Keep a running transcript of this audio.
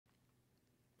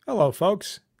Hello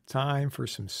folks, time for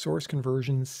some source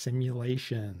conversion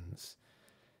simulations.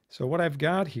 So what I've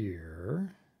got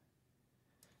here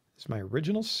is my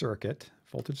original circuit,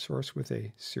 voltage source with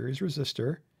a series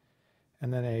resistor,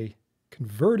 and then a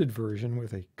converted version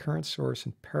with a current source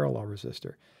and parallel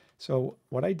resistor. So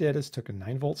what I did is took a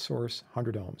 9-volt source,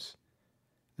 100 ohms.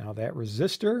 Now that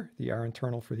resistor, the R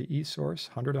internal for the E source,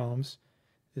 100 ohms,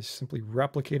 is simply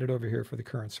replicated over here for the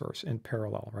current source in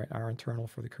parallel, right? R internal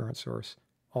for the current source,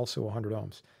 also 100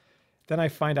 ohms. Then I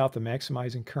find out the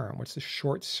maximizing current. What's the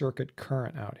short circuit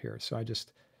current out here? So I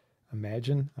just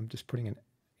imagine I'm just putting an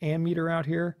ammeter out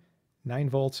here, 9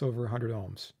 volts over 100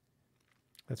 ohms.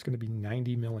 That's going to be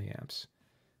 90 milliamps.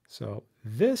 So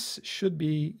this should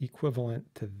be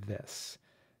equivalent to this.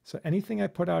 So anything I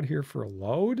put out here for a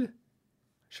load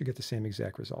should get the same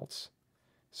exact results.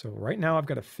 So right now I've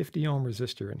got a 50 ohm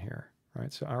resistor in here,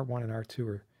 right? So R1 and R2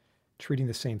 are treating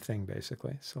the same thing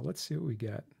basically. So let's see what we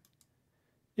get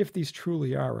if these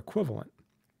truly are equivalent.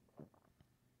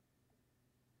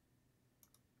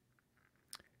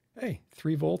 Hey,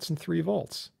 3 volts and 3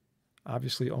 volts.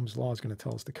 Obviously Ohm's law is going to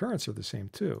tell us the currents are the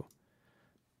same too.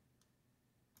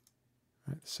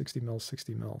 All right, 60 mils,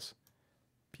 60 mils.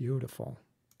 Beautiful.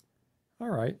 All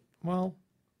right, well,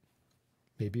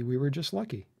 maybe we were just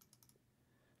lucky.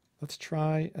 Let's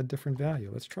try a different value.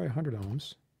 Let's try 100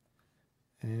 ohms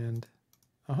and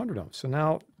 100 ohms. So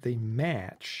now they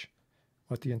match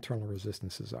what the internal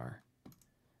resistances are. All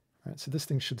right, so this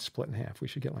thing should split in half. We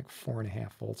should get like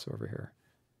 4.5 volts over here.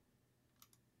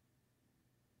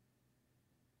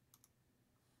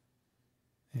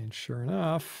 And sure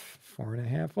enough,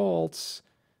 4.5 volts.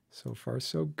 So far,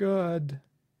 so good.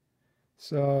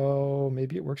 So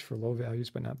maybe it works for low values,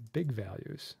 but not big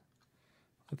values.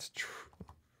 Let's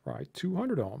try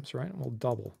 200 ohms, right? And we'll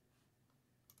double.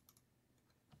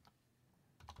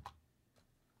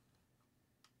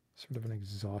 Sort of an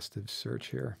exhaustive search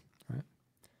here, right?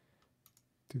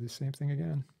 Do the same thing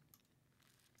again.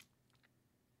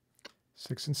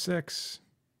 6 and 6.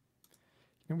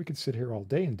 You know, we could sit here all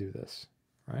day and do this,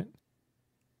 right?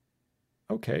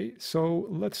 Okay, so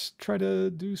let's try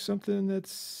to do something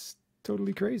that's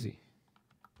totally crazy.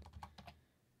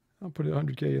 I'll put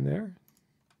 100K in there.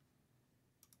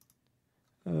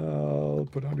 I'll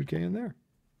put 100K in there.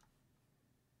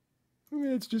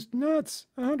 It's just nuts.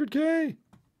 100K.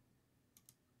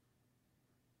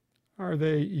 Are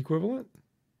they equivalent?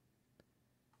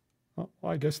 Well,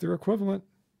 I guess they're equivalent.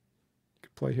 You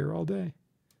could play here all day.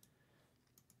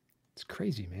 It's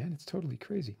crazy, man. It's totally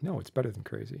crazy. No, it's better than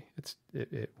crazy.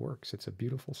 It works. It's a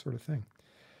beautiful sort of thing.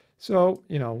 So,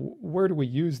 you know, where do we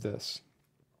use this?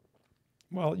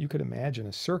 Well, you could imagine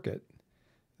a circuit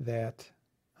that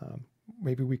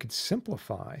maybe we could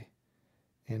simplify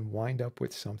and wind up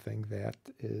with something that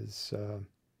is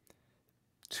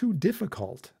too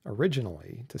difficult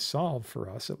originally to solve for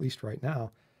us, at least right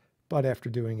now. But after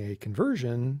doing a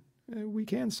conversion, we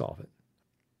can solve it.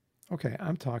 Okay,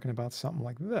 I'm talking about something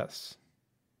like this.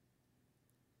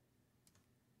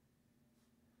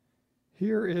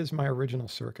 Here is my original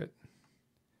circuit.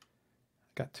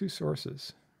 I've got 2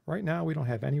 sources. Right now, we don't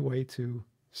have any way to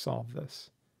solve this.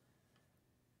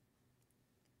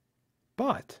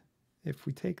 But if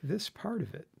we take this part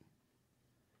of it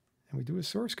and we do a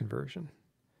source conversion,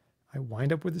 I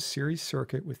wind up with a series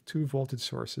circuit with 2 voltage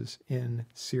sources in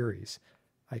series.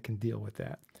 I can deal with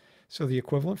that. So the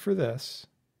equivalent for this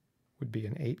would be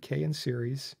an 8K in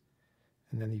series,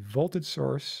 and then the voltage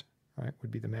source, right,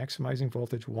 would be the maximizing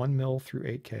voltage 1 mil through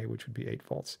 8K, which would be 8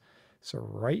 volts. So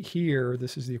right here,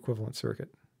 this is the equivalent circuit.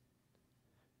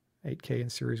 8K in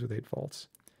series with 8 volts.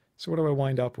 So what do I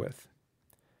wind up with?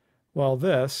 Well,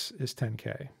 this is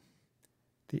 10K.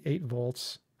 The 8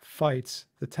 volts fights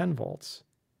the 10 volts.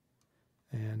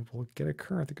 And we'll get a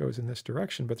current that goes in this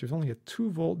direction, but there's only a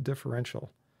 2-volt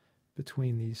differential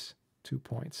between these 2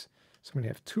 points. So I'm going to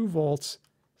have 2 volts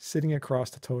sitting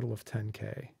across a total of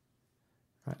 10K.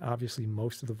 Right, obviously,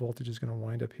 most of the voltage is going to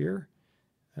wind up here,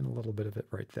 and a little bit of it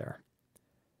right there.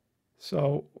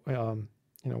 So, you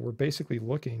know, we're basically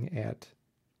looking at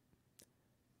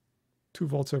 2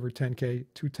 volts over 10K,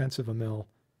 0.2 of a mil.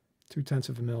 0.2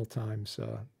 of a mil times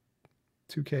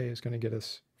 2K is going to get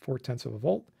us 0.4 of a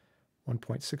volt.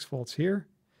 1.6 volts here.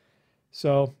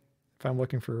 So if I'm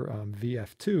looking for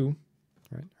VF2,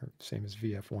 right, or same as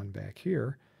VF1 back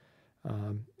here,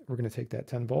 we're going to take that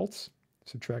 10 volts,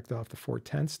 subtract off the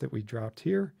 0.4 that we dropped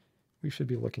here. We should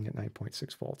be looking at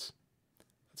 9.6 volts.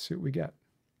 Let's see what we get.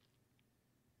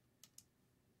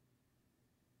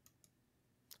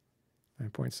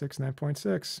 9.6,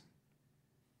 9.6.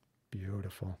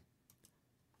 Beautiful.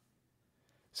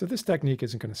 So this technique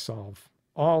isn't going to solve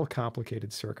all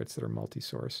complicated circuits that are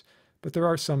multi-source, but there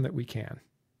are some that we can.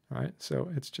 All right, so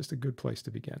it's just a good place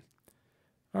to begin.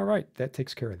 All right, that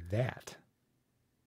takes care of that.